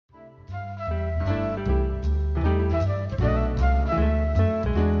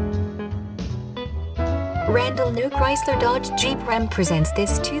Randal New Chrysler Dodge Jeep Ram presents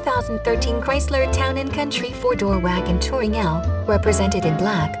this 2013 Chrysler Town & Country 4-door wagon Touring L, represented in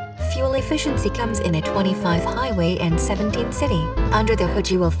black. Fuel efficiency comes in at 25 highway and 17 city. Under the hood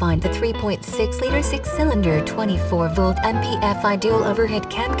you will find the 3.6-liter 6-cylinder 24-volt MPFI dual overhead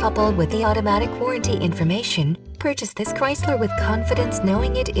cam coupled with the automatic warranty information. Purchase this Chrysler with confidence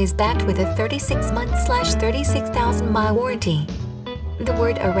knowing it is backed with a 36-month/36,000-mile warranty. The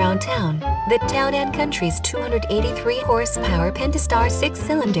word around town, the Town & Country's 283-horsepower Pentastar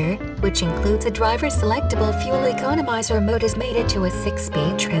 6-cylinder, which includes a driver-selectable fuel economizer mode, is mated to a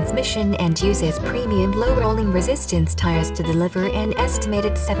 6-speed transmission and uses premium low-rolling resistance tires to deliver an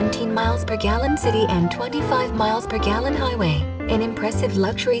estimated 17 miles per gallon city and 25 miles per gallon highway. An impressive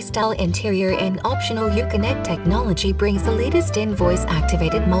luxury-style interior and optional Uconnect technology brings the latest in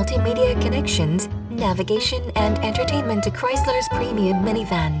voice-activated multimedia connections, navigation and entertainment to Chrysler's premium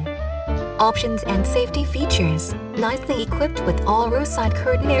minivan. Options and safety features: nicely equipped with all roadside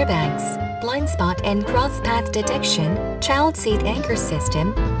curtain airbags, blind spot and cross-path detection, child seat anchor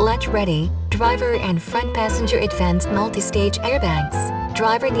system, latch-ready, driver and front passenger advanced multi-stage airbags,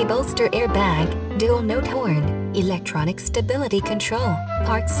 driver knee bolster airbag, dual note horn, electronic stability control,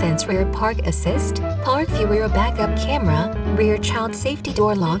 park sense rear park assist, park view rear backup camera, rear child safety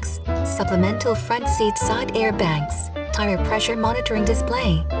door locks, supplemental front seat side airbags, tire pressure monitoring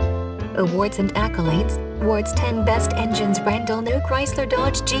display. Awards and accolades: Awards 10 Best Engines. Randal New Chrysler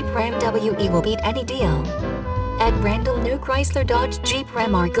Dodge Jeep Ram WE will beat any deal. At Randal New Chrysler Dodge Jeep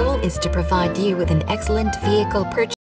Ram, our goal is to provide you with an excellent vehicle purchase.